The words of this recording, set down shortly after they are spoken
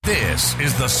This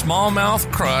is the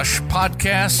Smallmouth Crush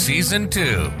Podcast Season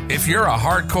 2. If you're a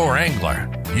hardcore angler,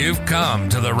 you've come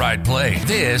to the right place.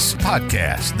 This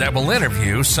podcast that will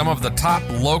interview some of the top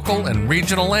local and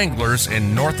regional anglers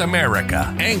in North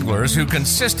America. Anglers who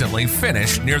consistently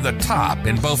finish near the top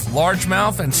in both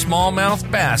largemouth and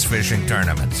smallmouth bass fishing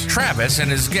tournaments. Travis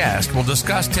and his guest will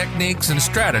discuss techniques and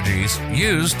strategies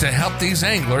used to help these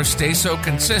anglers stay so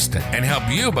consistent and help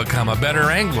you become a better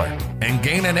angler and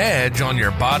gain an edge on your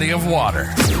body of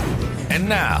water. And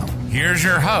now, here's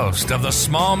your host of the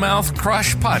Smallmouth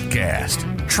Crush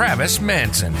Podcast, Travis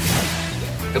Manson.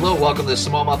 Hello, welcome to the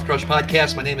Smallmouth Crush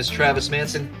Podcast. My name is Travis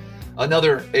Manson.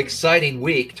 Another exciting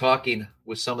week talking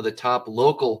with some of the top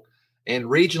local and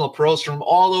regional pros from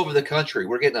all over the country.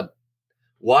 We're getting a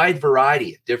wide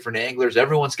variety of different anglers.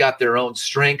 Everyone's got their own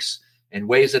strengths and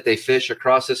ways that they fish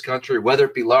across this country, whether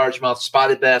it be largemouth,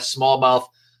 spotted bass, smallmouth,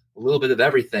 a little bit of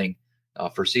everything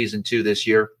for season 2 this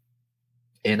year.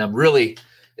 And I'm really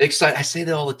excited. I say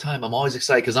that all the time. I'm always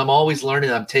excited because I'm always learning.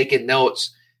 I'm taking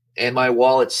notes, and my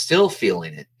wallet's still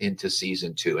feeling it into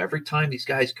season 2. Every time these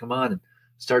guys come on and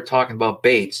start talking about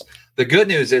baits, the good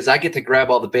news is I get to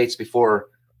grab all the baits before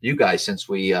you guys, since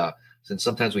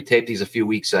sometimes we tape these a few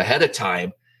weeks ahead of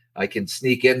time. I can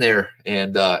sneak in there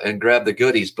and grab the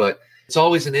goodies. But it's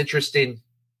always an interesting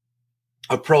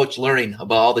approach, learning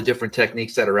about all the different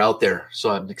techniques that are out there.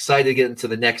 So I'm excited to get to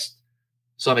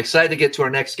our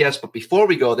next guest. But before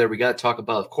we go there, we got to talk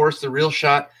about, of course, the Reel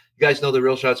Shot. You guys know the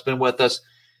Reel Shot's been with us.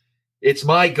 It's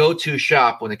my go-to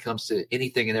shop when it comes to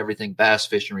anything and everything bass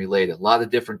fishing related. A lot of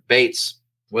different baits,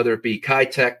 whether it be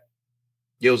Kitech,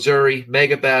 Yozuri,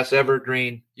 Mega Bass,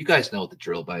 Evergreen. You guys know the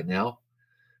drill by now.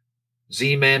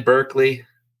 Z-Man, Berkeley,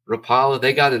 Rapala,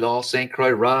 they got it all. St.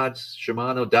 Croix rods,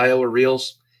 Shimano, Daiwa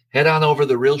reels. Head on over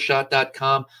to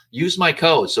thereelshot.com. Use my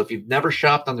code. So if you've never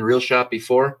shopped on the Reel Shot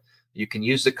before, you can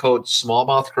use the code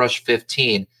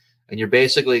SmallmouthCrush15, and you're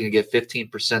basically going to get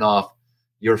 15% off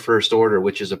your first order,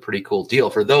 which is a pretty cool deal.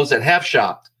 For those that have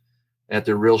shopped at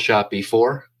the Reel Shot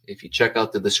before, if you check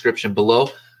out the description below,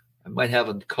 I might have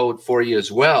a code for you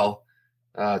as well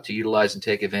to utilize and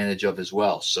take advantage of as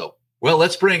well. So, well,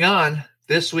 let's bring on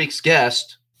this week's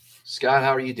guest. Scott,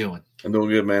 how are you doing? I'm doing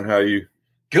good, man. How are you?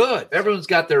 Good. Everyone's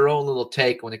got their own little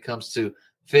take when it comes to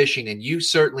fishing, and you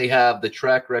certainly have the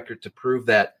track record to prove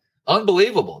that.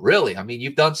 Unbelievable, really. I mean,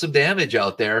 you've done some damage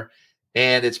out there,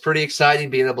 and it's pretty exciting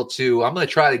being able to – I'm going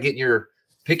to try to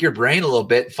pick your brain a little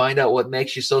bit and find out what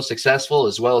makes you so successful,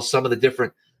 as well as some of the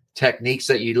different techniques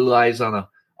that you utilize on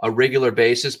a regular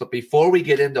basis. But before we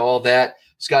get into all that,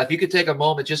 Scott, if you could take a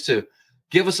moment just to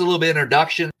give us a little bit of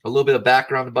introduction, a little bit of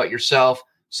background about yourself,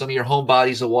 some of your home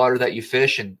bodies of water that you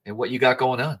fish, and what you got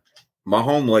going on. My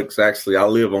home lake's actually, I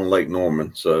live on Lake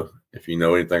Norman. So if you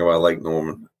know anything about Lake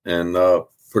Norman, and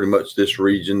pretty much this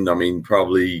region, I mean,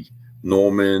 probably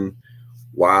Norman,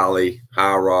 Wiley,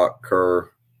 High Rock, Kerr,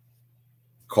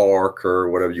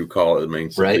 whatever you call it. I mean,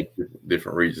 right.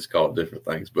 Different regions call it different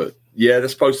things. But yeah,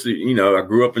 that's supposed to, I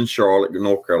grew up in Charlotte,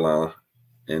 North Carolina.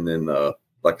 And then,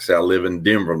 like I said, I live in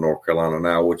Denver, North Carolina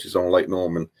now, which is on Lake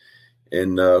Norman.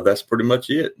 And that's pretty much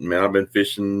it. Man, I've been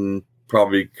fishing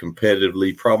probably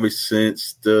competitively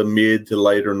since the mid to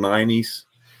later 90s.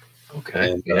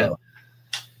 Okay. And, yeah.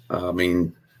 I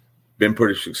mean, been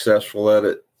pretty successful at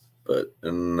it. But,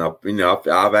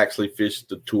 I've actually fished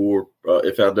the tour,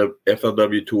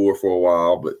 FLW tour for a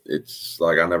while, but it's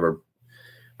like I never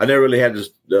really had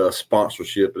this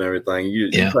sponsorship and everything.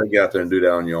 You try to get out there and do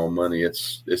that on your own money.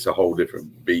 It's a whole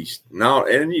different beast now.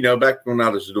 And back when I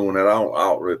was doing that, I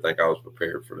don't really think I was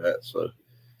prepared for that. So,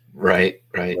 right.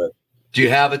 But, do you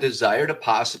have a desire to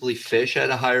possibly fish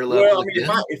at a higher level? Well, I mean,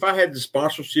 if I had the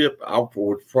sponsorship, I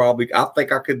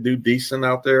think I could do decent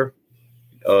out there.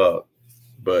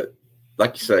 But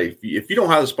like you say, if you don't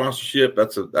have the sponsorship,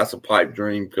 that's a pipe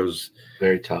dream, because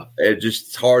very tough.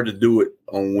 It's hard to do it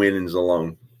on winnings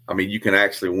alone. I mean, you can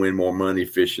actually win more money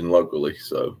fishing locally.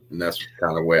 So, and that's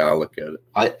kind of the way I look at it.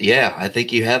 I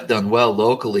think you have done well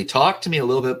locally. Talk to me a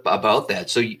little bit about that.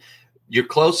 So you're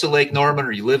close to Lake Norman,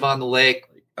 or you live on the lake?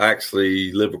 I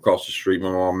actually live across the street.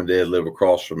 My mom and dad live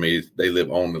across from me. They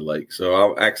live on the lake. So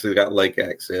I've actually got lake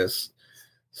access.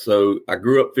 So I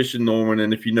grew up fishing Norman.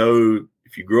 And if you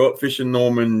grew up fishing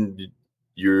Norman,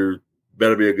 you're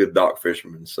better be a good dock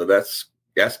fisherman. So that's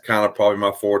kind of probably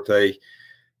my forte. I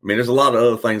mean, there's a lot of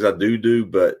other things I do,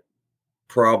 but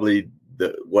probably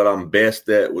what I'm best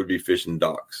at would be fishing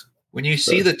docks. When you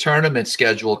see the tournament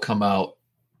schedule come out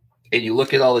and you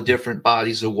look at all the different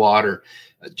bodies of water,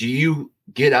 do you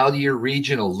get out of your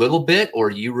region a little bit, or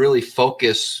do you really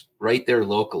focus right there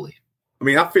locally? I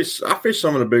mean, I fish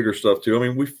some of the bigger stuff too. I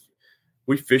mean, we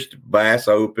we fished Bass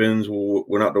Opens.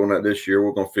 We're not doing that this year.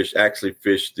 We're going to actually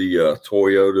fish the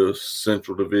Toyota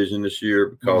Central Division this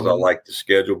year because I like the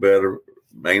schedule better,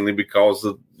 mainly because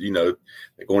of, they're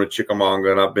going to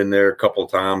Chickamauga, and I've been there a couple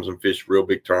of times and fished real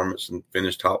big tournaments and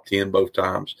finished top 10 both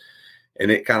times. And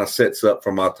it kind of sets up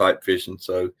for my type fishing.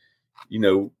 So,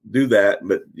 do that.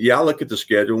 But yeah, I look at the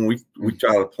schedule and we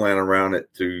try to plan around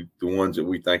it to the ones that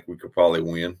we think we could probably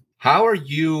win. How are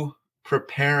you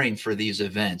preparing for these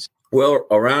events? Well,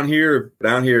 down here,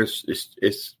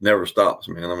 it's never stops,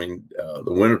 man. I mean,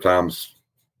 the winter times,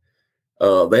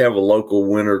 they have a local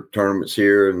winter tournaments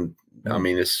here, and I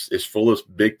mean, it's full of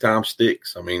big time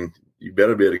sticks. I mean, you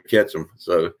better be able to catch them.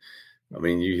 So, I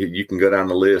mean, you can go down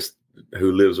the list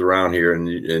who lives around here, and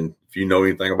if you know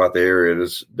anything about the area,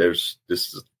 this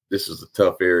is a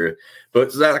tough area.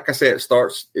 But like I said, it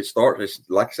starts. It's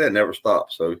like I said, it never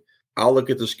stops. So I'll look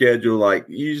at the schedule. Like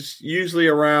usually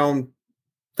around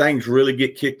things really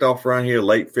get kicked off around here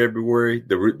late February.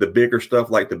 The bigger stuff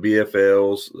like the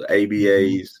BFLs, the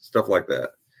ABAs, stuff like that.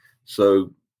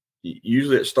 So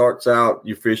usually it starts out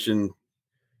you're fishing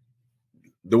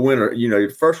the winter.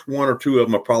 The first one or two of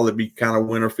them will probably be kind of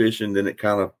winter fishing. Then it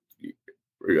kind of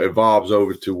evolves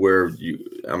over to where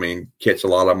catch a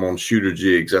lot of them on shooter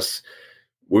jigs.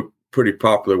 We're pretty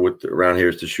popular around here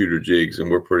is the shooter jigs,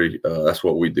 and we're pretty that's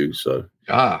what we do. So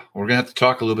we're gonna have to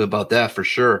talk a little bit about that for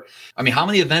sure. I mean, how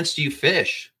many events do you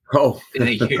fish in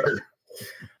a year?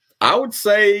 I would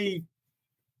say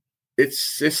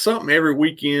it's something every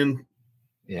weekend.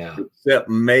 Yeah, except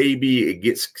maybe it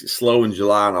gets slow in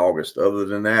July and August. Other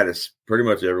than that, it's pretty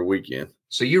much every weekend.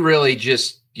 So you really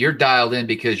you're dialed in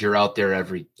because you're out there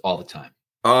all the time.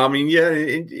 I mean, yeah,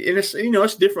 and it's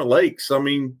it's different lakes. I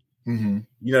mean,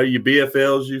 your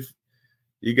BFLs,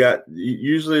 you got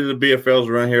usually the BFLs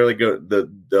around here. They go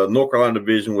the North Carolina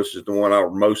division, which is the one I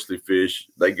mostly fish.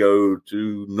 They go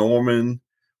to Norman,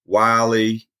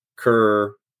 Wiley,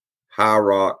 Kerr, High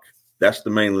Rock. That's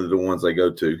mainly the ones they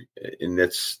go to, and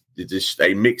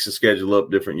they mix the schedule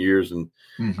up different years. And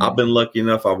I've been lucky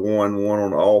enough; I've won one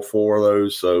on all four of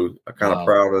those, so I'm kind of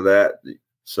proud of that.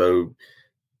 So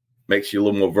makes you a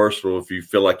little more versatile if you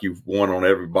feel like you've won on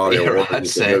everybody. Yeah, I'd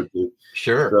say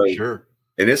sure.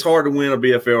 And it's hard to win a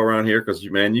BFL around here because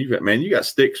you got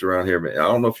sticks around here. Man, I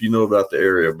don't know if you know about the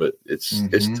area, but it's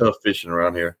tough fishing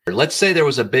around here. Let's say there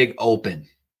was a big open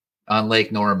on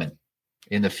Lake Norman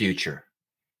in the future,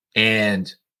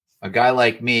 and a guy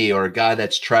like me or a guy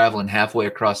that's traveling halfway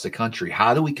across the country.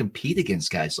 How do we compete against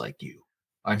guys like you?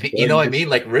 I mean, you know what I mean?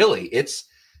 Like, really, it's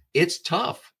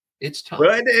tough. It's tough.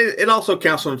 But it also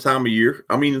counts on the time of year.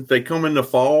 I mean, if they come in the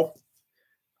fall,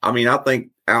 I mean, I think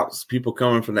people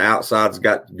coming from the outside's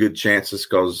got good chances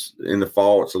because in the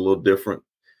fall it's a little different.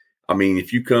 I mean,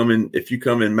 if you come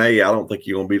in May, I don't think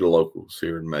you're gonna be the locals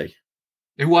here in May.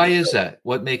 And why is that?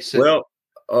 What makes it? Well,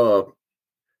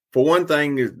 for one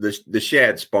thing, the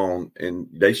shad spawn, and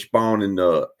they spawn in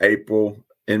April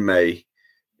and May,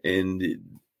 and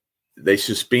they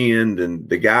suspend, and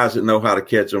the guys that know how to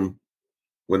catch them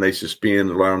when they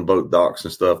suspend around boat docks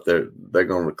and stuff, they're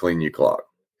going to clean your clock.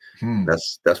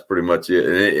 That's pretty much it.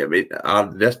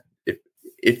 And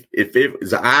if it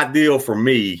was ideal for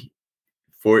me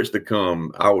for it to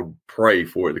come, I would pray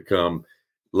for it to come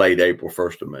late April,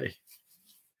 1st of May.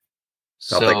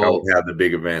 So I think I would have the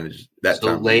big advantage that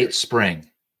time. Late spring.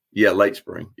 Yeah, late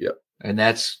spring. Yep. And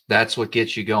that's what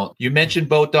gets you going. You mentioned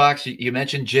boat docks. You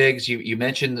mentioned jigs. You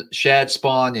mentioned shad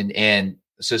spawn and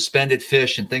suspended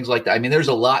fish and things like that. I mean, there's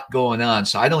a lot going on.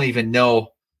 So I don't even know.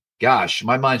 Gosh,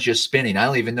 my mind's just spinning. I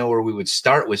don't even know where we would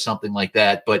start with something like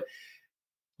that. But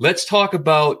let's talk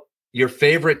about your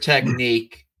favorite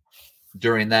technique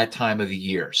during that time of the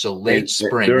year. So late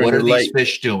spring, what are these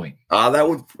fish doing? That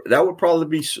would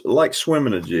probably be like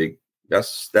swimming a jig.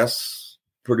 That's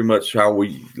pretty much how a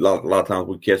lot of times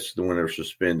we catch them when they're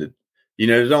suspended.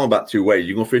 There's only about two ways.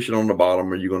 You're going to fish it on the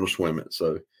bottom or you're going to swim it.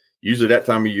 So usually that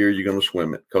time of year, you're going to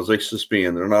swim it because they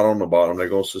suspend. They're not on the bottom. They're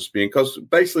going to suspend because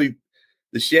basically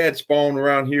the shad spawn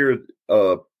around here,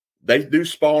 they do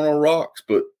spawn on rocks,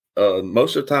 but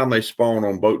most of the time they spawn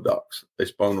on boat docks. They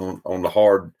spawn on the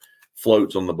hard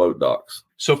floats on the boat docks.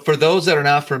 So for those that are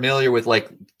not familiar with, like,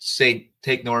 say,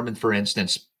 take Norman, for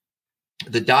instance,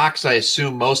 the docks, I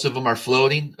assume most of them are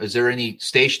floating. Is there any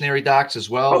stationary docks as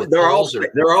well? They're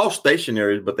all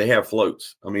stationary, but they have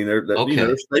floats. I mean,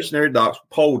 they're stationary docks,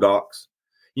 pole docks.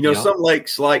 Some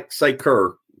lakes like, say,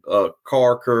 Kerr,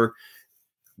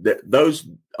 those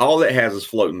all that has is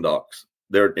floating docks.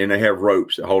 They have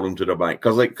ropes that hold them to the bank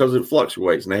because it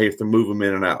fluctuates and they have to move them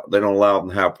in and out. They don't allow them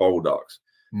to have pole docks.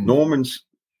 Norman's,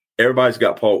 everybody's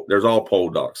got pole. There's all pole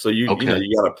docks. So you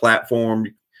got a platform.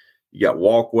 you got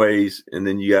walkways, and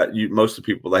then most of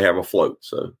the people, they have a float.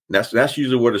 So that's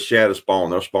usually where the shad is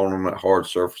spawned. They're spawning on that hard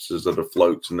surfaces of the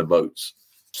floats and the boats.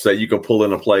 So you can pull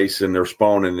in a place and they're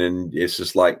spawning, and it's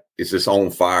just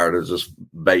on fire. There's just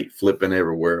bait flipping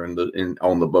everywhere on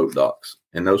the boat docks.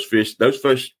 And those fish,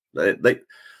 they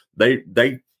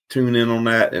tune in on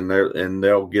that, and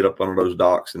they'll get up under those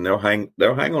docks, and they'll hang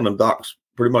on them docks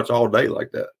pretty much all day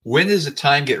like that. When does the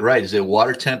time get right? Is it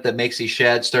water temp that makes these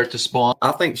shad start to spawn?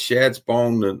 I think shad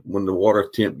spawn when the water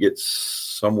temp gets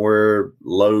somewhere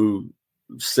low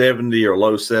 70 or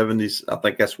low 70s. I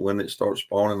think that's when it starts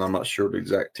spawning. I'm not sure the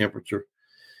exact temperature,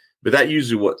 but that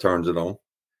usually what turns it on.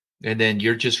 And then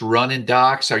you're just running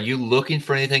docks. Are you looking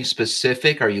for anything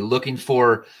specific? Are you looking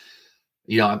for,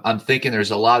 I'm thinking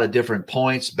there's a lot of different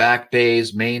points, back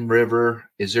bays, main river.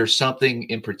 Is there something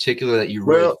in particular that you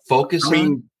really focus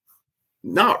on?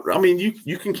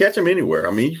 You can catch them anywhere.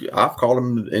 I've caught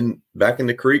them back in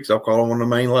the creeks. I've caught them on the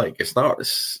main lake.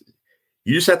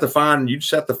 You just have to find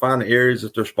the areas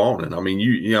that they're spawning.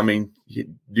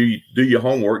 You do your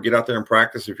homework, get out there and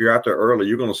practice. If you're out there early,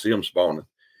 you're going to see them spawning.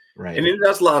 Right. And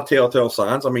that's a lot of telltale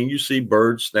signs. You see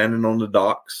birds standing on the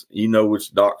docks. You know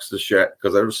which docks the shad,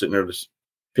 because they were sitting there just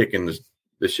picking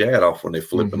the shad off when they're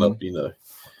flipping up,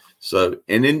 So,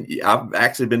 and then I've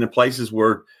actually been in places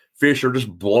where fish are just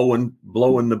blowing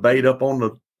the bait up on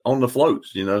the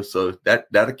floats, so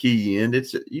that'll key you in.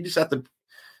 You just have to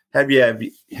have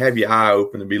your eye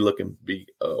open and be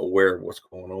aware of what's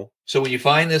going on. So when you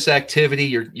find this activity,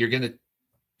 you're going to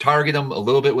target them a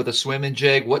little bit with a swimming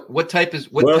jig. What type is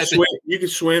you can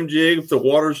swim jig if the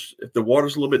water's a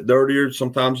little bit dirtier.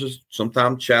 Sometimes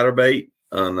chatterbait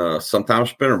and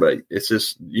sometimes spinnerbait. It's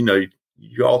just you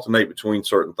alternate between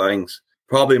certain things.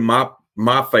 Probably my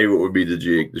favorite would be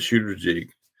the shooter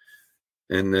jig,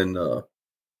 and then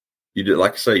you did,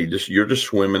 like I say, you're just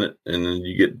swimming it, and then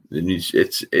it's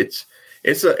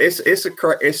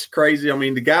crazy.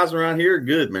 The guys around here are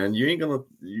good, man. You ain't gonna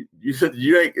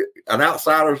you ain't an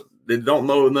outsider that don't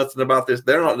know nothing about this.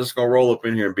 They're not just gonna roll up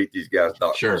in here and beat these guys.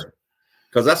 Sure,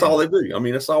 because that's all they do.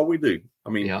 That's all we do.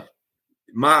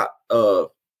 My the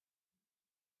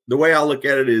way I look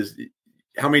at it is,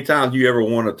 how many times you ever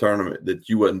won a tournament that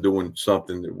you wasn't doing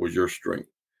something that was your strength?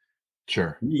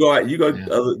 Sure. You go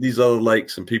to these other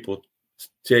lakes, and people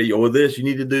tell you, "Oh, you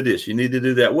need to do this, you need to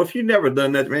do that." Well, if you've never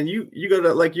done that, man, you go to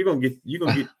that lake, you're gonna get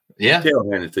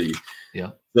tail handed to you.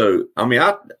 Yeah. So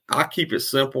I keep it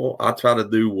simple. I try to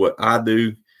do what I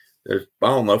do. There's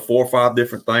 4 or 5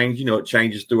 different things. It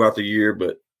changes throughout the year,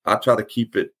 but I try to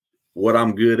keep it what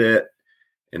I'm good at,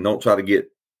 and don't try to get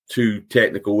too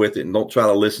technical with it, and don't try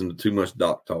to listen to too much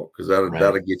dock talk, because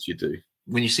that'll get you too.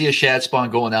 When you see a shad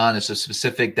spawn going on, it's a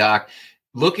specific dock.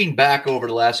 Looking back over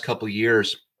the last couple of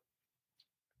years,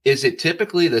 is it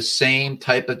typically the same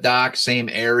type of dock, same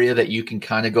area that you can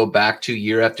kind of go back to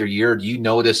year after year? Do you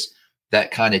notice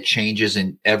that kind of changes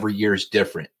and every year is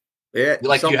different? Yeah.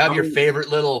 Like you have your favorite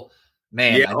little,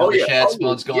 I know the shad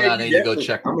spawn's going on, and you go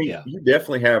check. You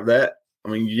definitely have that.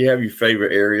 You have your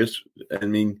favorite areas.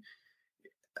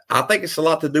 I think it's a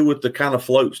lot to do with the kind of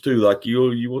floats too. Like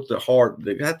you want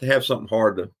they have to have something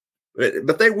hard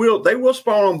but they will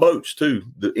spawn on boats too.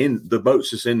 The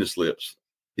boats that's in the slips.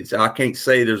 I can't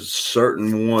say there's a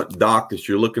certain dock that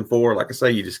you're looking for. Like I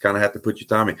say, you just kind of have to put your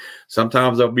time in.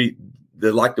 Sometimes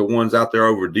they're like the ones out there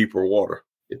over deeper water,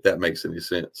 if that makes any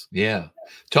sense. Yeah.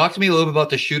 Talk to me a little bit about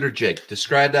the shooter jig.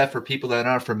 Describe that for people that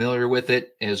aren't familiar with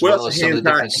it, as well as some of the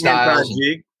different styles.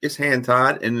 Jig. It's hand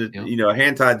tied, and a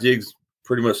hand tied jig's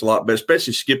pretty much a lot, but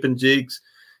especially skipping jigs,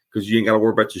 because you ain't got to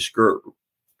worry about your skirt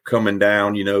coming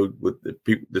down. With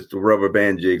the rubber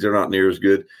band jigs, they're not near as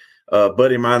good.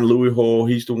 Buddy of mine, Louis Hall,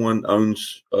 he's the one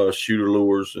owns Shooter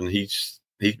Lures, and he's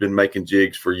been making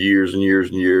jigs for years and years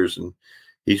and years, and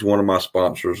he's one of my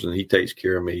sponsors, and he takes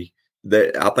care of me.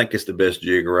 I think it's the best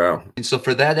jig around. And so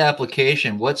for that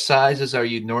application, what sizes are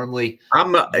you normally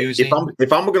using?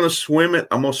 If I'm going to swim it,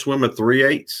 I'm going to swim a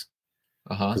 3/8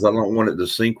 because I don't want it to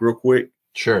sink real quick.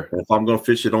 Sure. And if I'm going to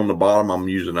fish it on the bottom, I'm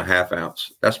using a 1/2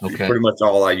 ounce. That's pretty much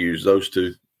all I use. Those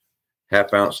two,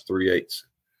 1/2 ounce, 3/8.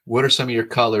 What are some of your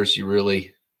colors you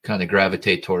really kind of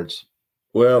gravitate towards?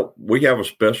 Well, we have a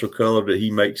special color that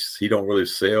he makes. He don't really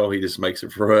sell. He just makes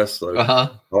it for us. So I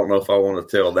don't know if I want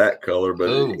to tell that color,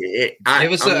 but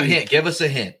give us a hint. Give us a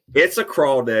hint. It's a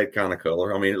crawdad kind of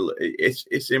color.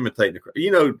 It's imitating.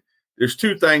 There's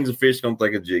 2 things a fish gonna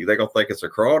think of jig. They're gonna think it's a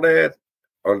crawdad,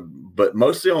 but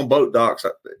mostly on boat docks,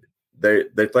 they're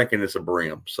thinking it's a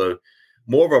brim. So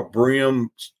more of a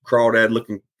brim crawdad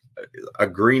looking, a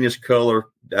greenish color.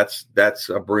 That's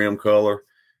a brim color.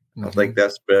 I think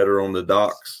that's better on the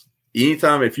docks.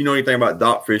 anytime, if you know anything about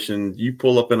dock fishing, you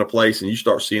pull up in a place and you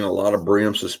start seeing a lot of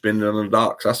brim suspended on the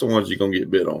docks. That's the ones you're going to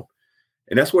get bit on.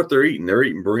 And that's what they're eating. They're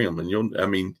eating brim.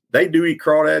 And they do eat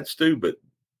crawdads too, but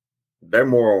they're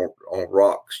more on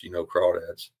rocks,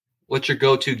 crawdads. What's your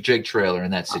go-to jig trailer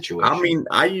in that situation?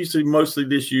 I usually mostly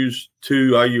just use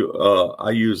two.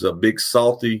 I use a big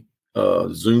salty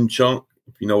Zoom chunk,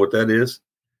 if you know what that is.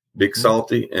 Big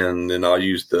salty, and then I'll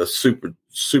use the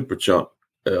super chunk,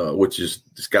 which is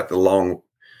it's got the long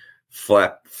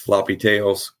floppy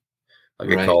tails. I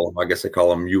guess they call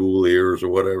them mule ears or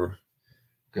whatever.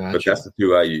 Gotcha. But that's the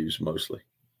two I use mostly.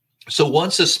 So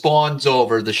once the spawn's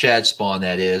over, the shad spawn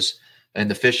that is, and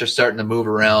the fish are starting to move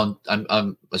around,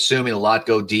 I'm assuming a lot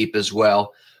go deep as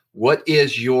well.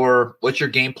 What's your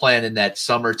game plan in that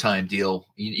summertime deal?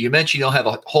 You mentioned you don't have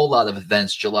a whole lot of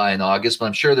events July and August, but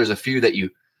I'm sure there's a few that you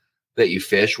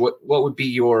fish. What would be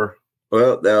your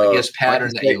pattern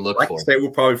that you look for? Like I say,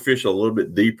 we'll probably fish a little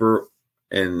bit deeper,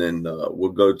 and then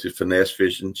we'll go to finesse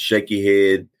fishing, shaky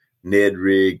head, Ned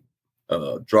rig,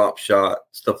 drop shot,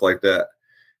 stuff like that,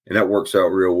 and that works out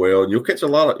real well. And you'll catch a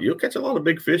lot of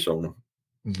big fish on them.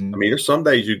 Mm-hmm. There's some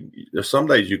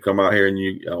days you come out here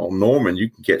and on Norman you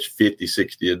can catch 50,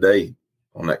 60 a day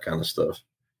on that kind of stuff.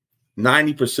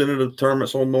 90% of the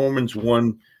tournaments on Norman's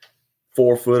 1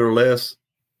 4 foot or less.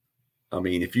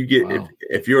 If you get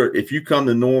if you come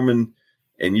to Norman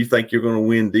and you think you're going to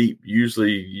win deep,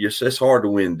 usually it's hard to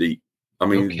win deep.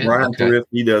 Ryan Thrift,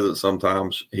 he does it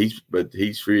sometimes. He's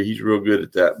real good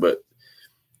at that. But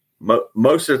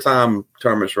most of the time,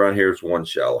 tournaments around here is one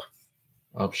shallow.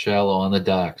 Up shallow on the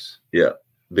docks. Yeah,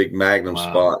 big magnum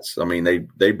spots.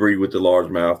 They breed with the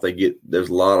largemouth. There's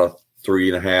a lot of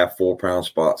 3.5, 4 pound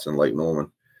spots in Lake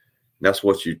Norman. That's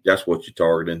what you're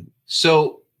targeting.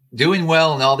 So doing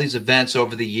well in all these events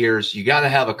over the years, you got to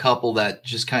have a couple that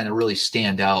just kind of really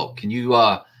stand out. Can you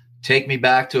take me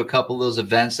back to a couple of those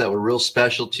events that were real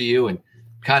special to you and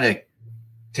kind of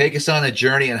take us on a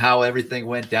journey and how everything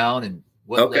went down and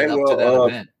what led up to that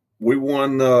event? We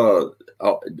won.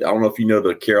 I don't know if you know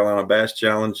the Carolina Bass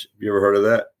Challenge. Have you ever heard of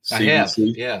that? CBC? I have.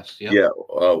 Yes. Yep.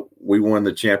 Yeah. We won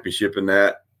the championship in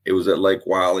that. It was at Lake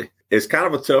Wiley. It's kind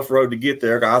of a tough road to get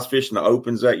there. I was fishing the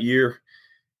opens that year,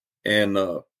 and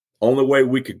only way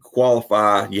we could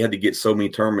qualify, you had to get so many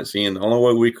tournaments in. The only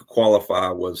way we could qualify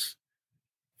was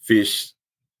fish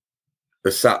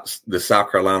the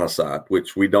South Carolina side,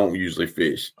 which we don't usually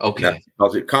fish. Okay.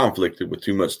 Because it conflicted with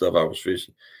too much stuff I was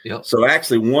fishing. Yep. So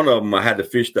actually one of them I had to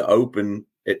fish the open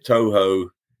at Toho.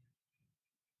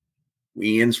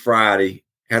 We ends Friday,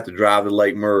 had to drive to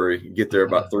Lake Murray, get there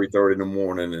about 3:30 in the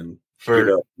morning and get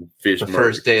up and fish the Murray.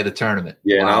 First day of the tournament.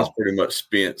 Yeah, wow. And I was pretty much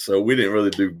spent, so we didn't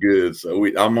really do good. So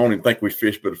I'm only think we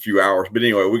fished but a few hours. But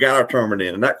anyway, we got our tournament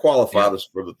in, and that qualified us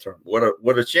for the tournament.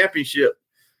 What a championship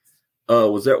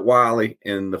was at Wiley,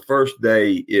 and the first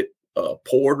day it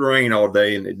poured rain all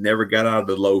day, and it never got out of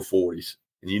the low 40s.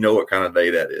 And you know what kind of day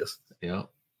that is. Yeah.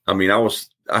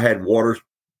 I had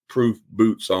waterproof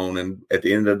boots on, and at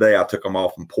the end of the day, I took them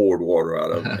off and poured water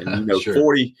out of them. And, sure.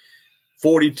 40,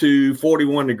 42,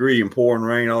 41 degree and pouring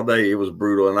rain all day, it was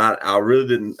brutal. And I really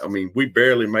didn't, we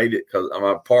barely made it because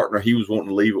my partner, he was wanting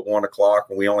to leave at 1 o'clock,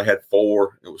 and we only had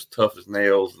 4. It was tough as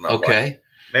nails. And I was like,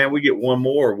 man, we get one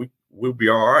more, we'll be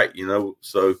all right,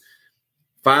 So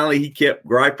finally, he kept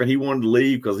griping. He wanted to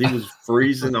leave because he was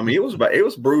freezing. It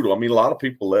was brutal. A lot of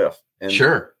people left. And,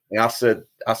 sure. And I said,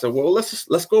 well,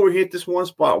 let's go over here at this one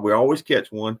spot. We always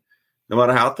catch one, no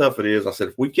matter how tough it is. I said,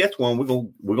 if we catch one,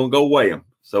 we're gonna go weigh them.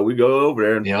 So we go over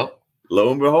there, and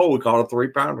lo and behold, we caught a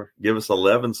 3-pounder. Give us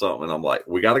 11 something. And I'm like,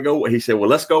 we got to go. He said, well,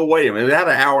 let's go weigh them. And it had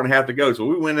an hour and a half to go, so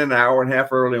we went in an hour and a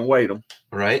half early and weighed them.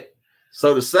 Right.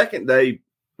 So the second day,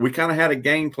 we kind of had a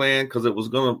game plan because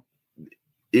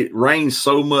it rained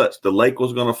so much, the lake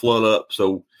was going to flood up.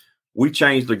 So we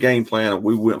changed the game plan and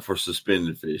we went for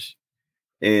suspended fish.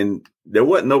 And there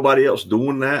wasn't nobody else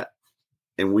doing that.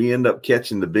 And we end up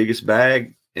catching the biggest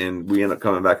bag, and we end up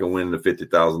coming back and winning the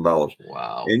 $50,000.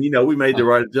 Wow. And, we made the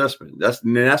right adjustment.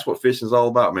 That's what fishing is all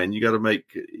about, man. You got to make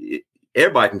it.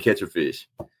 Everybody can catch a fish.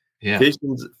 Yeah.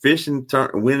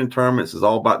 Winning tournaments is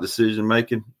all about decision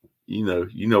making. You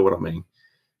know what I mean.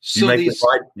 So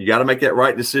you got to make that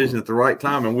right decision at the right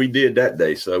time, and we did that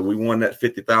day. So we won that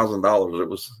 $50,000. It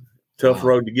was a tough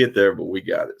road to get there, but we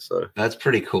got it. So that's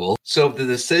pretty cool. So the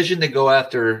decision to go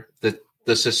after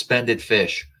the suspended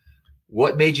fish,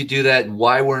 what made you do that, and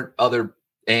why weren't other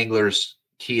anglers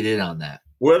keyed in on that?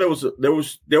 Well, there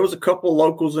was a couple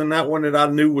locals in that one that I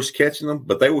knew was catching them,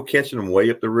 but they were catching them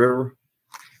way up the river,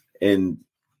 and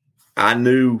I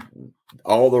knew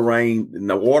all the rain and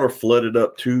the water flooded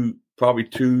up 2 probably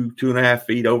 2.5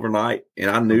 feet overnight,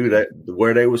 and I knew that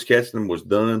where they was catching them was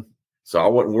done, so I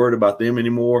wasn't worried about them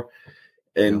anymore.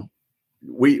 And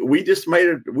we just made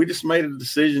a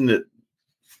decision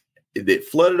that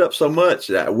flooded up so much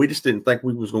that we just didn't think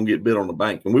we was going to get bit on the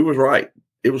bank, and we was right.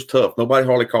 It was tough. Nobody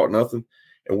hardly caught nothing,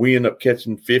 and we ended up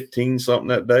catching 15 something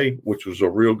that day, which was a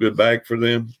real good bag for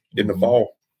them in the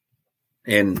fall.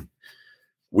 And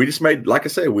we just made, like I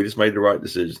said, we just made the right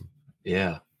decision.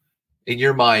 Yeah. In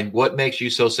your mind, what makes you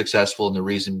so successful and the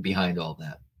reason behind all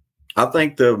that? I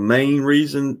think the main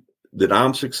reason that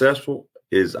I'm successful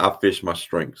is I fish my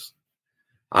strengths.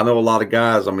 I know a lot of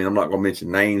guys, I mean, I'm not going to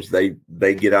mention names.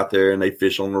 They get out there and they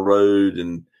fish on the road,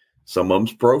 and some of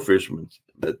them's pro fishermen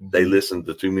that they listen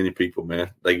to too many people,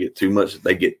 man. They get too much.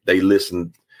 They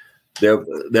listen.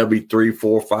 There'll be 3,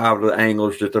 4, 5 of the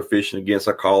anglers that they're fishing against.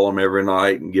 I call them every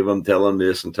night and tell them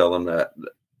this and tell them that.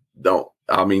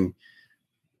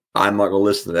 I'm not going to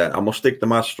listen to that. I'm going to stick to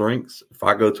my strengths. If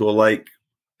I go to a lake,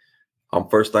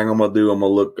 first thing I'm going to do, I'm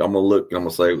going to look, and I'm going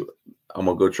to say, I'm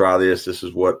going to go try this. This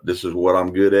is what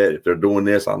I'm good at. If they're doing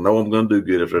this, I know I'm going to do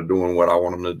good if they're doing what I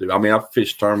want them to do. I mean, I've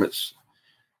fished tournaments.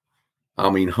 I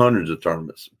mean, hundreds of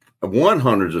tournaments. I've won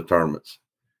hundreds of tournaments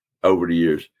over the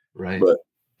years. Right. But,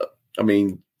 I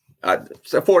mean,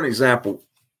 so for an example,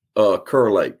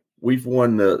 Kerr Lake, we've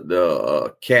won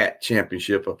the cat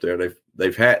championship up there.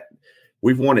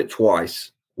 We've won it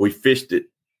twice. We fished it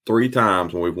 3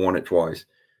 times and we've won it twice.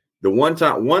 The one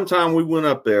time we went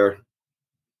up there,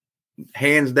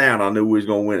 hands down, I knew we was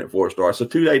going to win it before it started.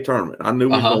 It's a 2-day tournament. I knew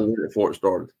we was going to win it before it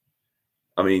started.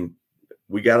 I mean,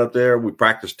 we got up there, we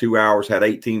practiced 2 hours, had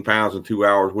 18 pounds in 2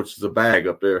 hours, which is a bag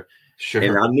up there. Sure.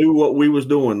 And I knew what we was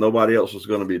doing, nobody else was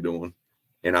going to be doing.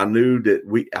 And I knew it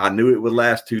would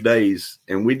last 2 days.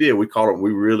 And we did. We caught them.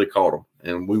 We really caught them.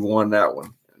 And we won that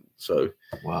one. So,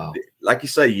 wow. Like you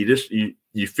say,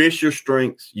 you fish your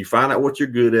strengths, you find out what you're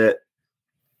good at,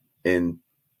 and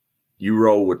you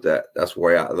roll with that. That's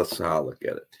how I look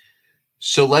at it.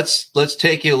 So let's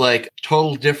take you like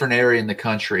total different area in the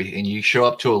country, and you show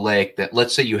up to a lake that,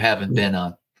 let's say, you haven't been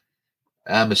on.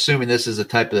 I'm assuming this is the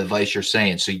type of advice you're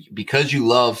saying. So because you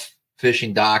love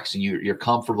fishing docks and you're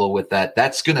comfortable with that,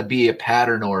 that's going to be a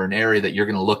pattern or an area that you're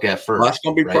going to look at first. Well, that's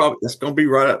going to be that's going to be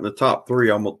right up in the top 3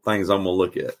 things I'm going to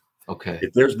look at. Okay.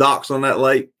 If there's docks on that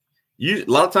lake, a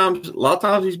lot of times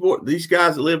these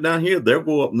guys that live down here, they'll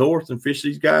go up north and fish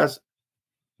these guys.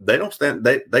 They don't stand.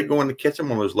 They go in to catch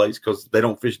them on those lakes because they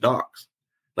don't fish docks.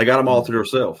 They got them all to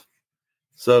themselves.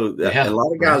 So a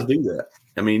lot of guys do that.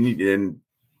 I mean, and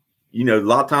a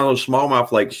lot of times those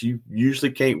smallmouth lakes, you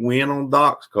usually can't win on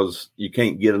docks because you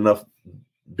can't get enough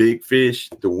big fish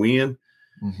to win.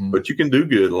 Mm-hmm. But you can do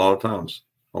good a lot of times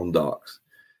on docks.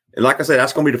 And like I said,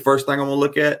 that's going to be the first thing I'm going to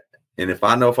look at. And if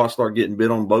I start getting bit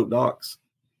on boat docks,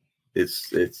 it's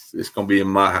going to be in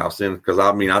my house then, because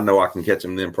I know I can catch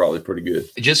them then probably pretty good.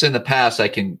 Just in the past, I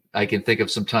can think of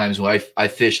some times when I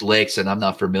fished lakes and I'm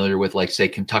not familiar with, like, say,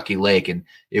 Kentucky Lake, and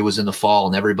it was in the fall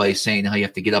and everybody's saying how you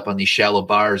have to get up on these shallow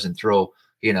bars and throw,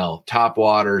 top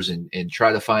waters and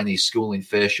try to find these schooling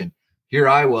fish. And here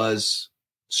I was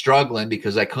struggling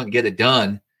because I couldn't get it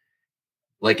done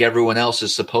like everyone else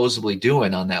is supposedly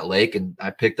doing on that lake. And I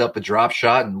picked up a drop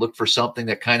shot and looked for something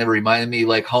that kind of reminded me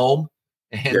like home.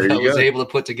 And I was able to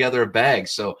put together a bag.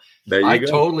 So I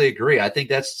totally agree. I think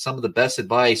that's some of the best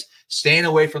advice. Staying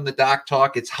away from the dock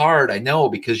talk. It's hard, I know,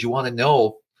 because you want to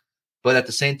know, but at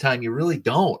the same time, you really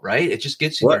don't, right? It just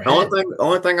gets in your head. The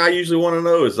only thing I usually want to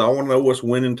know is I want to know what's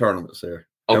winning tournaments there.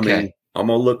 Okay. I mean, I'm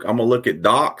gonna look at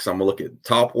docks. I'm gonna look at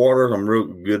top waters. I'm real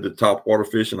good at top water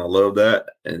fishing. I love that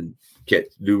and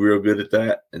do real good at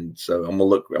that. And so I'm gonna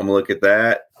look at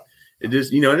that. It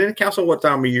just, and then it counts on what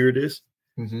time of year it is.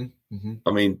 Mm-hmm. Mm-hmm.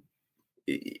 I mean,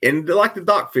 and like the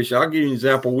dock fishing, I'll give you an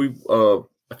example.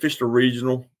 I fished a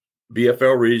regional,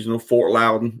 BFL regional, Fort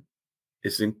Loudon.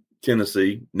 It's in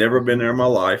Tennessee. Never been there in my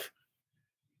life.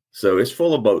 So it's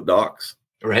full of boat docks.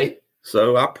 Right.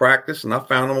 So I practiced and I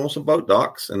found them on some boat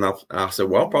docks. And I said,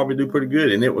 well, I'll probably do pretty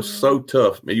good. And it was so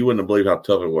tough. Man, you wouldn't believe how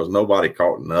tough it was. Nobody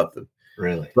caught nothing.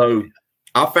 Really? So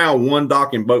I found one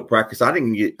dock in boat practice. I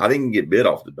didn't get bit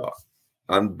off the dock.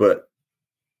 But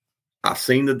I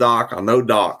seen the dock. I know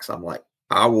docks. I'm like,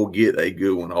 I will get a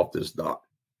good one off this dock.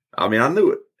 I mean, I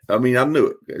knew it.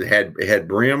 It had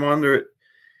brim under it.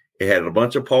 It had a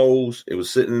bunch of poles. It was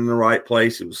sitting in the right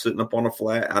place. It was sitting up on a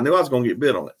flat. I knew I was going to get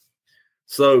bit on it.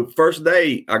 So first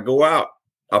day I go out,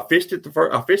 I fished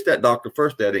that dock the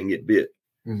first day. I didn't get bit.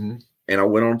 Mm-hmm. And I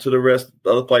went on to the rest of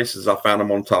the other places. I found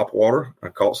them on top water. I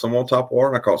caught some on top water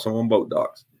and I caught some on boat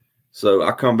docks. So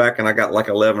I come back and I got like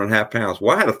 11 and a half pounds.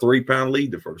 Well, I had a 3-pound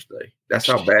lead the first day. That's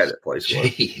how bad that place was.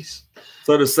 Jeez.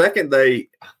 So the second day,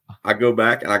 I go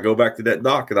back to that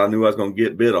dock that I knew I was going to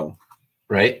get bit on.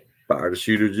 Right. Fired a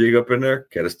shooter jig up in there,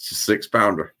 got a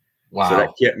 6-pounder. Wow. So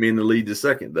that kept me in the lead the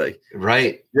second day.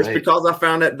 Right. Just because I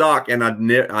found that dock and I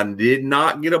did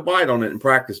not get a bite on it in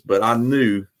practice, but I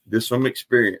knew this from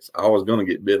experience I was going to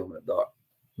get bit on that dock.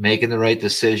 Making the right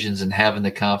decisions and having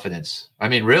the confidence. I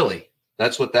mean, really,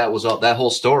 that's what that was all, that whole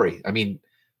story. I mean,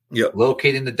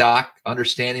 Locating the dock,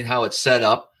 understanding how it's set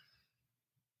up.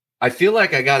 I feel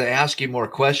like I got to ask you more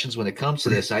questions when it comes to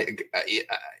this.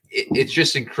 It's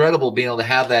just incredible being able to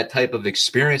have that type of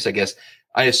experience, I guess.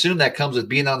 I assume that comes with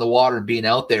being on the water and being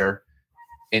out there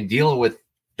and dealing with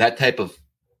that type of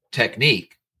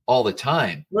technique all the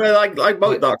time. Well, like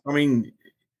boat docks. I mean,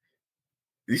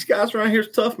 these guys around here is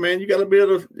tough, man. You got to be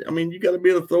able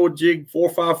to throw a jig 4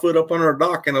 or 5 foot up under a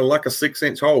dock in like a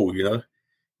 6-inch hole, you know.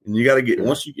 And you got to get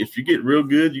if you get real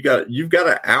good, you've got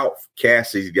to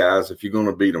outcast these guys if you're going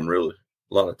to beat them. Really,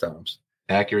 a lot of times.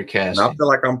 Accurate casting. And I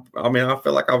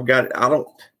feel like I've got it.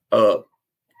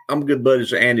 I'm good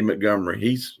buddies with Andy Montgomery.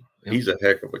 He's a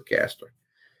heck of a caster.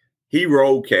 He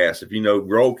roll casts. If you know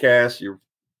roll cast, you're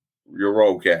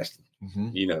roll casting. Mm-hmm.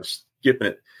 You know, skipping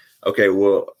it. Okay,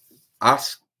 well, I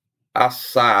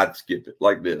side skip it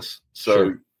like this.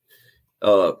 So,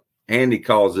 Andy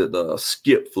calls it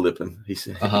skip flipping. He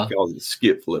said he calls it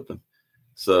skip flipping.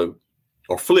 So,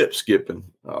 or flip skipping.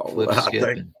 Flip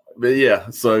skipping. But yeah,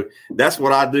 so that's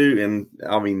what I do, and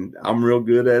I mean I'm real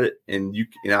good at it. And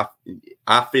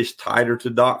I fish tighter to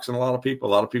docks than a lot of people.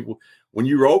 A lot of people, when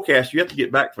you roll cast, you have to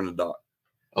get back from the dock.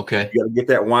 Okay, you got to get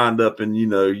that wind up, and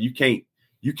you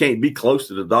can't be close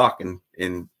to the dock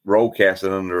and roll cast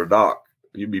it under a dock.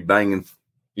 You'd be banging.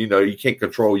 You can't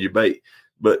control your bait.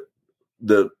 But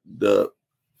the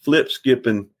flip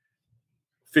skipping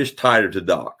fish tighter to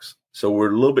docks. So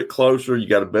we're a little bit closer. You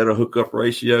got a better hookup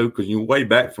ratio because you're way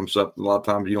back from something. A lot of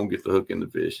times you don't get the hook in the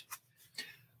fish.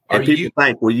 And people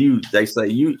think, they say,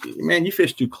 you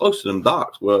fish too close to them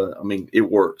docks. Well, I mean, it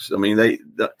works. I mean,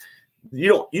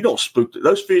 you don't spook.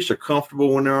 Those fish are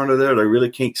comfortable when they're under there. They really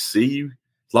can't see you.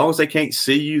 As long as they can't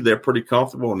see you, they're pretty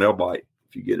comfortable and they'll bite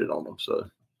if you get it on them. So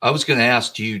I was going to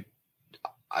ask you,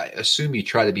 I assume you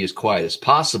try to be as quiet as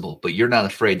possible, but you're not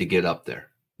afraid to get up there.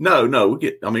 No,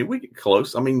 we get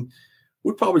close. I mean,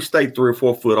 we probably stay 3 or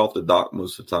 4 foot off the dock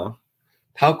most of the time.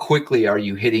 How quickly are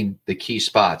you hitting the key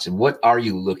spots, and what are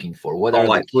you looking for? What are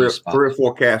like the key spots? 3 or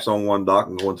 4 casts on one dock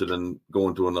and going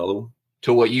to another one.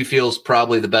 To what you feel is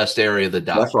probably the best area of the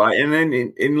dock. That's right. And then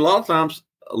in a lot of times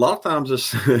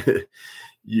it's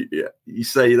you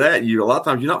say that a lot of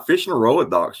times you're not fishing a row of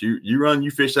docks.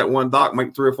 You fish that one dock,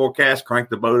 make 3 or 4 casts, crank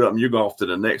the boat up, and you go off to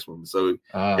the next one. So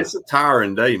it's a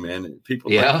tiring day, man.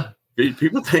 People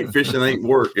think fishing ain't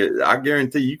work. I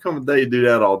guarantee you come a day to do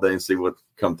that all day and see what.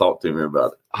 Come talk to me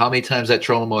about it. How many times that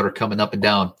trolling motor coming up and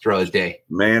down throughout a day?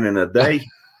 Man, in a day,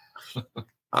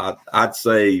 I'd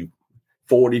say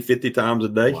 40, 50 times a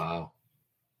day. Wow.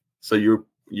 So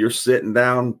you're sitting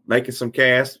down, making some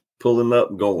casts, pulling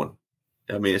up and going.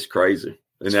 I mean, it's crazy.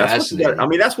 And that's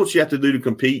what you have to do to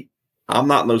compete. I'm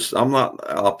not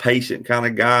a patient kind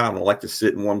of guy. I don't like to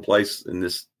sit in one place. In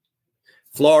this,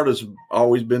 Florida's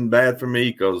always been bad for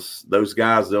me because those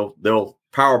guys they'll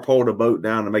power pole the boat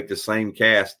down to make the same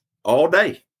cast all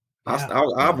day. Yeah.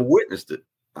 I've witnessed it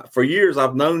for years.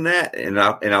 I've known that, and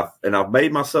I've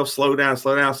made myself slow down.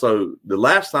 So the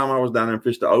last time I was down there and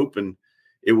fished the open,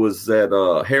 it was at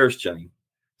Harris Chain.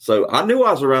 So I knew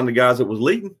I was around the guys that was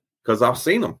leading because I've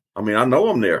seen them. I mean, I know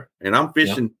them there, and I'm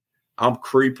fishing. Yeah. I'm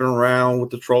creeping around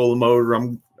with the trolling motor.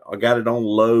 I got it on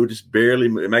low, just barely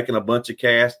making a bunch of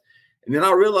casts, and then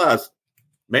I realized,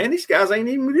 man, these guys ain't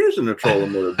even using the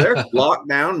trolling motor. They're locked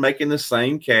down, making the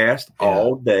same cast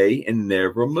all day and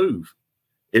never move.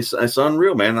 It's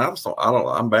unreal, man.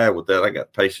 I'm bad with that. I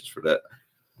got patience for that.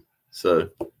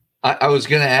 So I was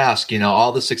going to ask,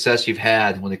 all the success you've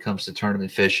had when it comes to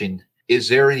tournament fishing, is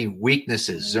there any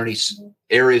weaknesses? Is there any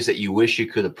areas that you wish you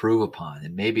could improve upon?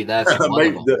 And maybe that's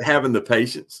one of them. Having the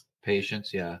patience.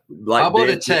 Patience, yeah. Like how about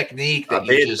a technique that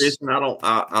you just fishing, I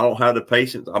don't have the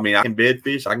patience. I mean, I can bed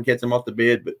fish, I can catch them off the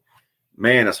bed, but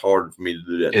man, it's hard for me to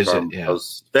do that. Is it? Yeah.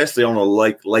 Especially on a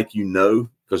lake,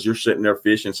 because you're sitting there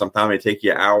fishing. Sometimes it take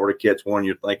you an hour to catch one.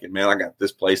 You're thinking, man, I got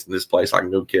this place and this place, I can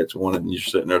go catch one, and you're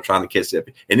sitting there trying to catch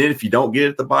it. And then if you don't get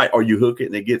it to bite, or you hook it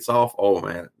and it gets off, oh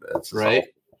man, that's right.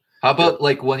 Awful. How about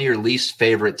like one of your least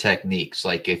favorite techniques?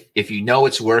 Like if you know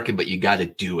it's working, but you got to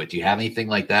do it. Do you have anything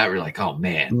like that where you're like, oh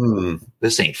man,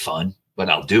 this ain't fun, but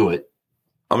I'll do it?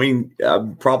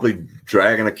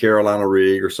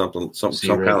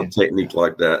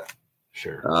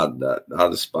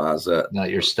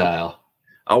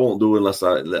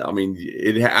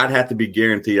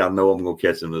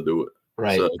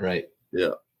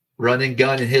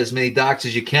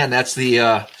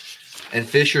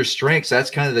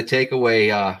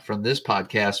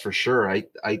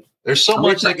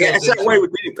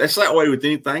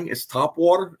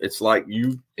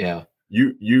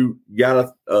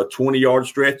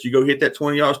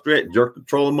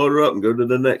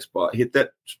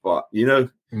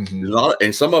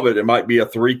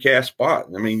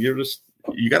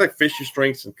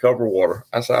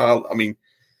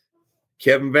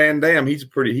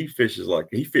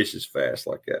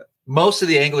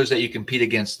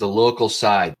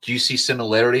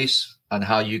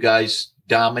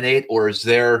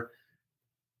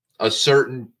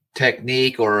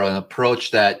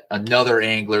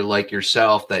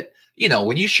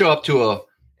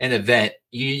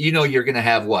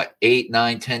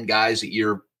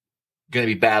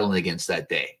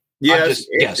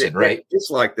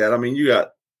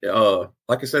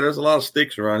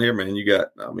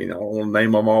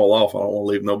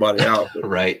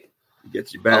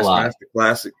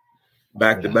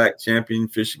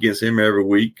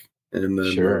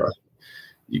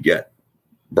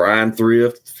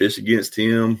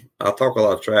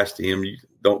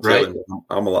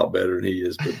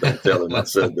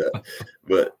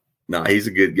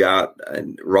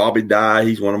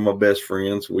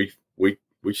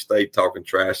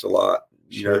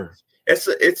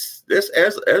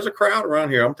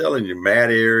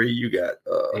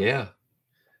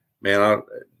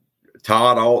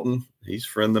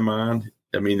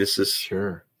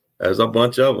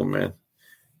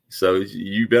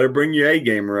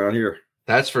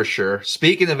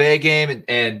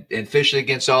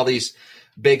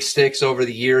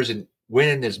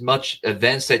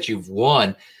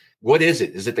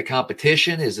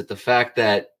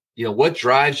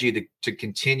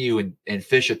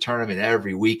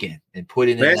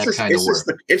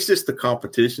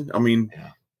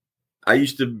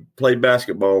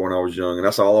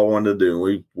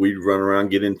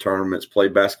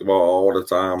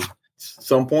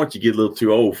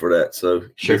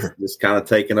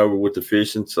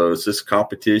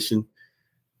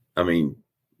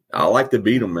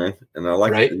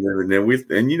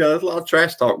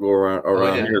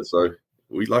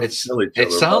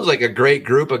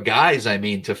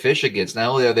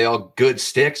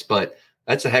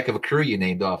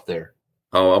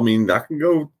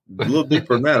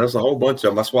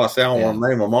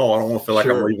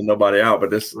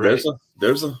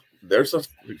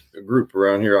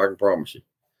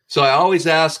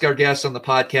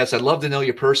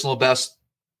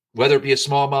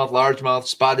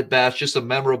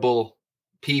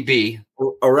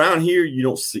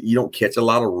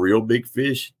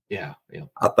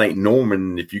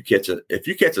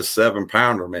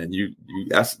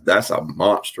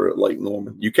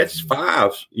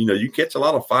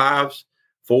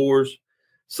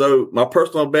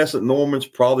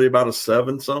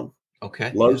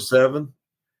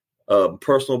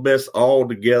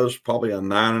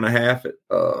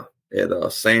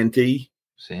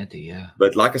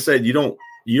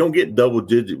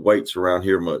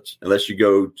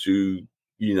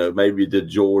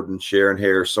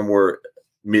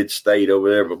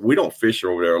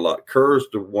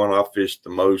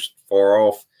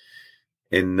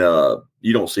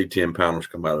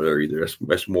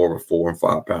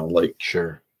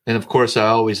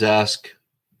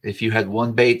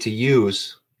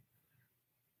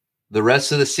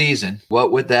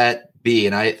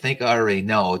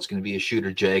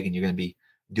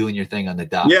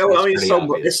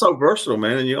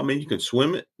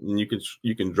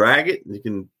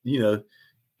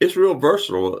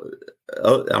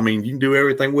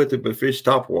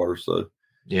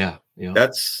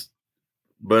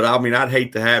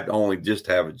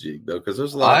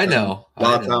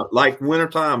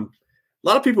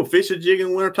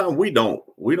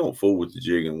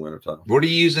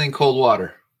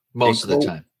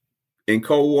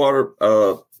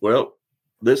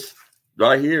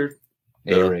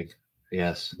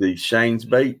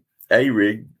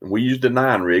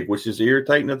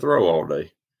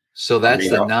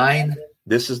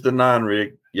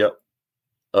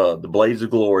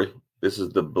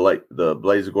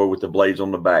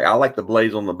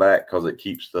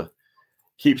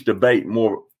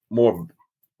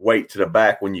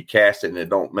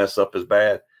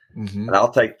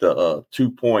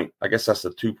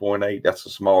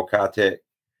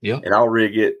 Yep. And I'll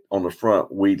rig it on the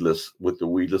front weedless with the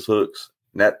weedless hooks.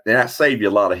 And that save you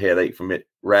a lot of headache from it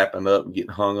wrapping up and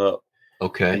getting hung up.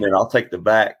 Okay. And then I'll take the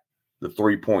back, the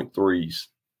 3.3s,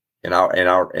 and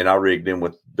I'll rig them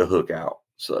with the hook out.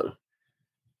 So,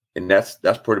 and that's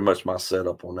pretty much my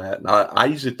setup on that. And I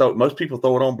usually most people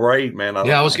throw it on braid, man.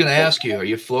 I was going to ask you, are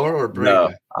you floor or braid?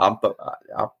 No,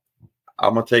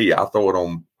 I'm gonna tell you, I throw it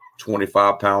on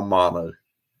 25-pound mono.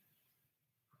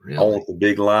 Really? I want the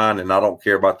big line, and I don't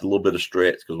care about the little bit of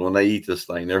stretch because when they eat this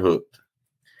thing, they're hooked.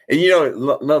 And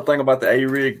another thing about the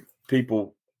A-rig,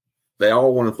 people, they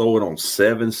all want to throw it on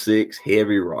 7.6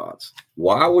 heavy rods.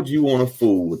 Why would you want to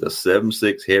fool with a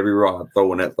 7.6 heavy rod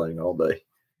throwing that thing all day?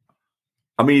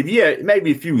 I mean, yeah, maybe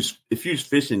if you was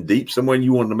fishing deep somewhere and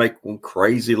you wanted to make one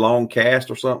crazy long cast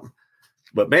or something.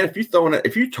 But man,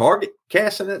 if you target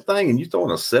casting that thing and you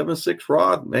throwing a 7.6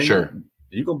 rod, man, sure,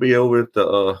 you're gonna be over at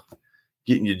the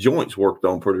getting your joints worked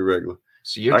on pretty regular.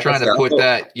 So you're trying to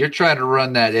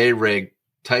run that A-rig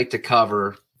tight to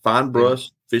cover, find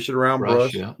brush, fish it around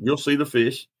brush. Yeah. You'll see the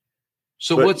fish.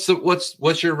 So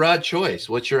what's your rod choice?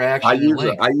 What's your action? I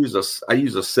use a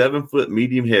 7-foot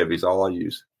medium heavy is all I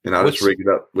use, and I just rig it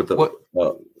up with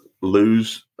the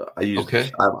loose. I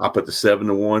put the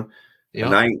 7-to-1. Yeah.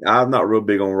 And I'm not real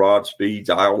big on rod speeds.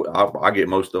 I get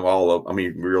most of all of. I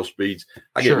mean, real speeds.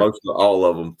 I get most of all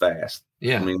of them fast.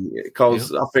 Yeah. I mean,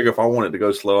 because I figure if I want it to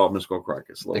go slow, I'm just going to crank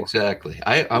it slow. Exactly.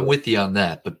 I'm with you on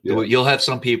that, but you'll have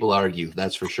some people argue.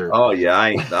 That's for sure. Oh yeah, I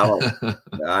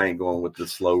ain't going with the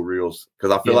slow reels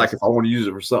because I feel like if I want to use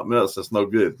it for something else, that's no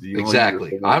good.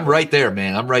 Exactly. I'm right there,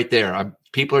 man. I'm right there.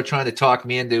 People are trying to talk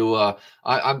me into.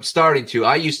 I'm starting to.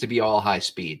 I used to be all high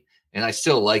speed, and I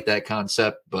still like that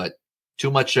concept, but. Too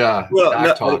much talk.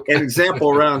 An example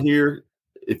around here,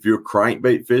 if you're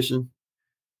crankbait fishing,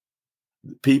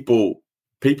 people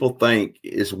think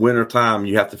it's wintertime,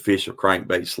 you have to fish a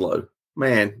crankbait slow.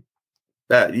 Man,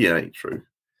 that ain't true.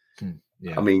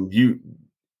 Yeah. I mean,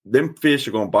 them fish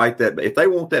are gonna bite that bait. If they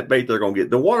want that bait, they're gonna get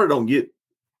the water don't get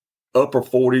upper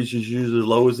 40s is usually as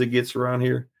low as it gets around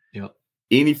here. Yeah.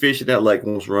 Any fish in that lake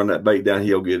wants to run that bait down,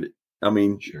 he'll get it. I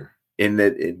mean, sure. And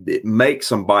that it makes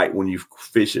them bite when you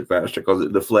fish it faster because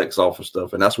it deflects off of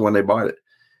stuff, and that's when they bite it.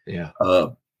 Yeah.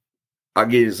 I'll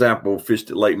give you an example.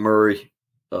 Fished at Lake Murray.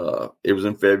 It was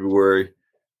in February.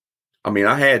 I mean,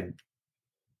 I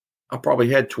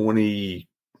probably had 20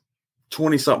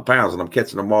 something pounds, and I'm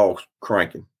catching them all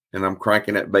cranking, and I'm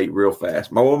cranking that bait real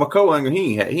fast. My co-angler,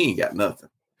 he ain't got nothing.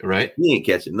 Right. He ain't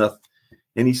catching nothing.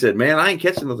 And he said, man, I ain't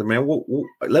catching nothing, man.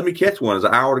 Let me catch one. It's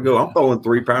an hour to go. I'm throwing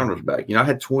 3-pounders back. I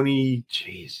had 20.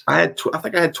 Jeez. I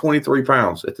think I had 23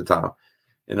 pounds at the time.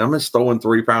 And I'm just throwing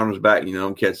 3-pounders back.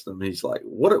 I'm catching them. And he's like,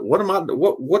 what am I,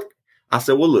 what? I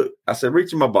said, well, look. I said,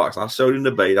 reach in my box. I showed him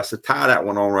the bait. I said, tie that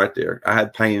one on right there. I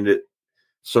had painted it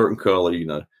certain color,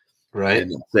 Right.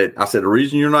 And I said, the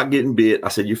reason you're not getting bit, I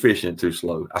said, you're fishing it too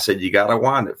slow. I said, you got to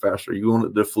wind it faster. You want it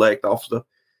to deflect off stuff.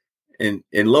 And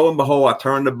lo and behold, I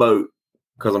turned the boat.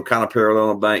 Because I'm kind of parallel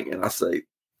on the bank, and I say,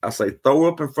 throw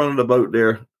up in front of the boat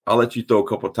there. I'll let you throw a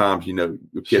couple of times, you'll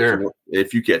catch sure.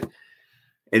 if you catch.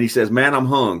 And he says, man, I'm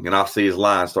hung, and I see his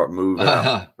line start moving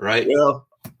out. Right. Well,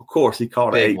 of course, he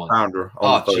caught an 8-pounder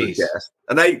on the third cast.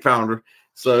 An 8-pounder.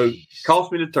 So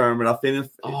cost me the tournament. I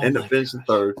end up finishing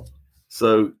third.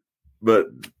 So, but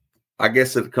I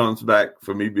guess it comes back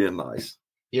for me being nice.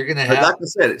 You're gonna have, like I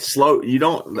said, it's slow. You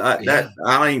don't.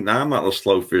 I'm not a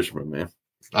slow fisherman, man.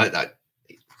 I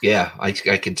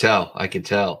can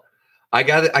tell. I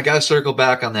got to circle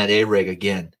back on that A-rig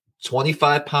again.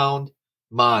 25-pound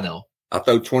mono. I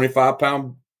throw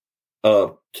 25-pound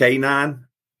K9.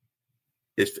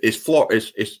 It's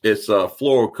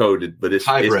fluoro coated, but it's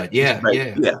hybrid. Yeah.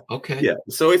 Okay. Yeah.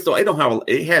 So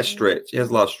it has stretch. It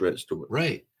has a lot of stretch to it.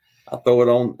 Right. I throw it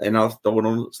on, and I'll throw it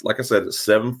on. Like I said, it's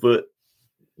 7-foot.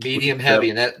 Medium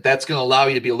heavy, and that's going to allow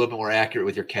you to be a little bit more accurate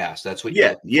with your cast. That's what.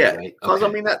 Yeah. Right? Because I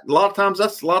mean, a lot of times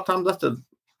that's because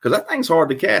that thing's hard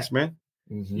to cast, man.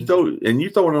 Mm-hmm. You throw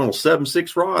it on a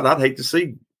 7.6 rod. I'd hate to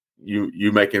see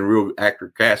you making real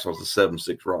accurate casts on a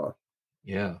 7.6 rod.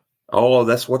 Yeah. Oh,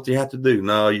 that's what you have to do.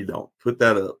 No, you don't put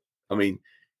that up. I mean,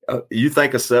 you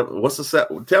think a 7? What's the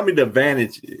 7? Tell me the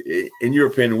advantage, in your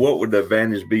opinion. What would the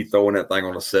advantage be throwing that thing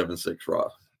on a 7.6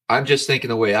 rod? I'm just thinking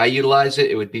the way I utilize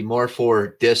it, it would be more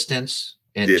for distance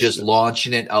and just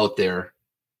launching it out there.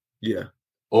 Yeah.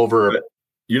 Over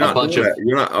you're not doing that.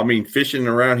 You're not, I mean, fishing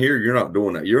around here, you're not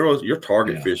doing that. You're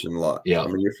target fishing a lot. Yeah. I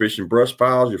mean, you're fishing brush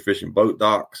piles, you're fishing boat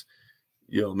docks.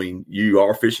 I mean, you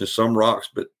are fishing some rocks,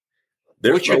 but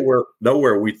there's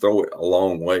nowhere we throw it a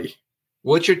long way.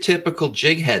 What's your typical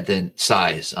jig head then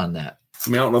size on that? I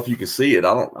mean, I don't know if you can see it.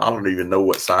 I don't even know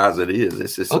what size it is.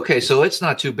 It's just okay. So it's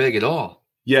not too big at all.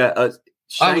 Yeah.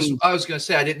 I was going to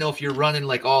say, I didn't know if you're running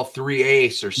like all 3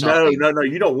 ace or something. No.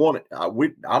 You don't want it.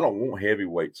 I don't want heavy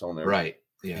weights on there. Right.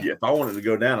 Yeah. If I want it to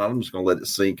go down, I'm just going to let it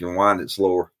sink and wind it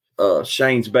slower.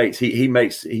 Shane's baits.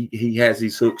 He has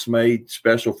these hooks made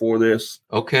special for this.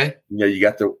 Okay. You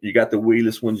got the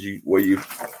weedless ones where you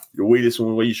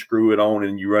screw it on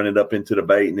and you run it up into the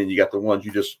bait, and then you got the ones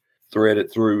you just thread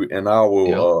it through. And I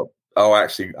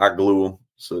glue them.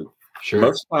 So sure.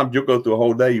 Most of the time you'll go through a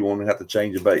whole day, you won't have to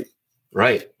change a bait.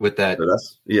 Right. With that. So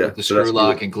with the screw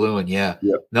lock good. And gluing. Yeah.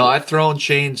 Yep. No, I've thrown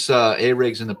Shane's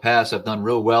A-rigs in the past. I've done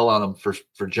real well on them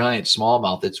for giant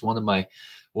smallmouth. It's one of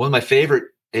my favorite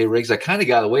A-rigs. I kind of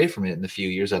got away from it in a few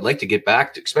years. I'd like to get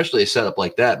back to, especially a setup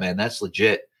like that, man. That's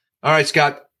legit. All right,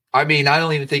 Scott. I mean, I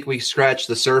don't even think we scratched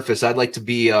the surface. I'd like to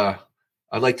be an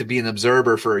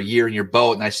observer for a year in your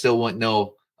boat, and I still wouldn't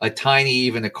know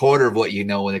even a quarter of what you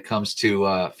know when it comes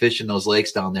to fishing those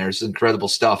lakes down there. It's incredible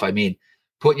stuff. I mean,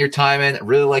 putting your time in. I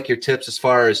really like your tips as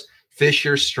far as fish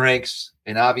your strengths,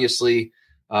 and obviously,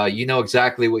 you know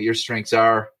exactly what your strengths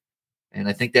are. And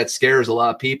I think that scares a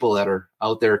lot of people that are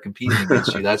out there competing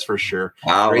against you. That's for sure.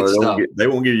 Great stuff. They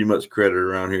won't give you much credit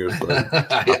around here. So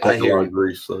I hear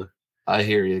you. I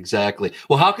hear you. Exactly.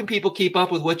 Well, how can people keep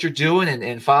up with what you're doing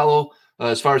and follow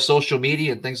as far as social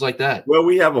media and things like that? Well,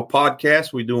 we have a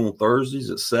podcast we do on Thursdays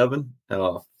at 7,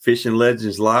 Fishing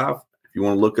Legends Live. If you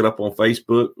want to look it up on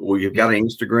Facebook, we've got an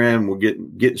Instagram. We're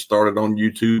getting started on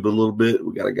YouTube a little bit.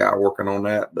 We got a guy working on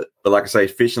that. But like I say,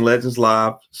 Fishing Legends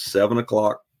Live, 7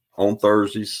 o'clock on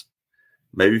Thursdays.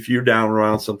 Maybe if you're down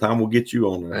around sometime, we'll get you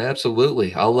on there.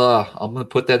 Absolutely. I'm going to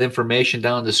put that information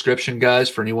down in the description, guys,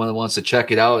 for anyone that wants to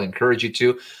check it out. I encourage you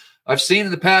to. I've seen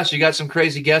in the past, you got some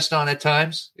crazy guests on at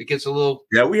times. It gets a little.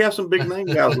 Yeah, we have some big name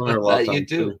guys on there a lot of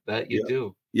times. You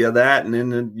do. Yeah, that. And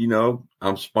then,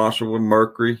 I'm sponsored with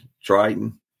Mercury,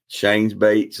 Triton, Shane's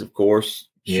Baits, of course,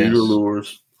 Shooter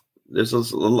Lures. There's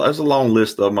a long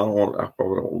list of them. I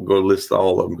probably won't go list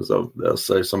all of them because they'll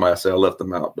say somebody say I left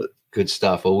them out. But good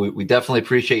stuff. Well, we definitely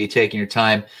appreciate you taking your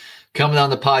time coming on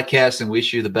the podcast and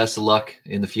wish you the best of luck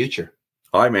in the future.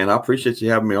 All right, man. I appreciate you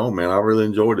having me on, man. I really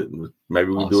enjoyed it.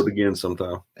 Maybe we'll do it again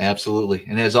sometime. Absolutely.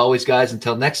 And as always, guys,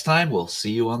 until next time, we'll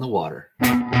see you on the water.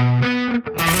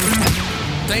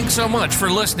 Thanks so much for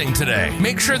listening today.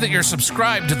 Make sure that you're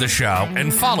subscribed to the show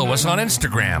and follow us on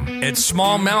Instagram at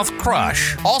Smallmouth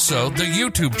Crush. Also, the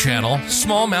YouTube channel,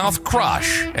 Smallmouth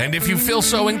Crush. And if you feel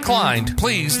so inclined,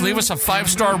 please leave us a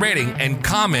 5-star rating and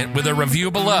comment with a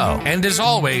review below. And as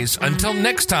always, until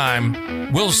next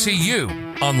time, we'll see you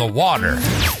on the water.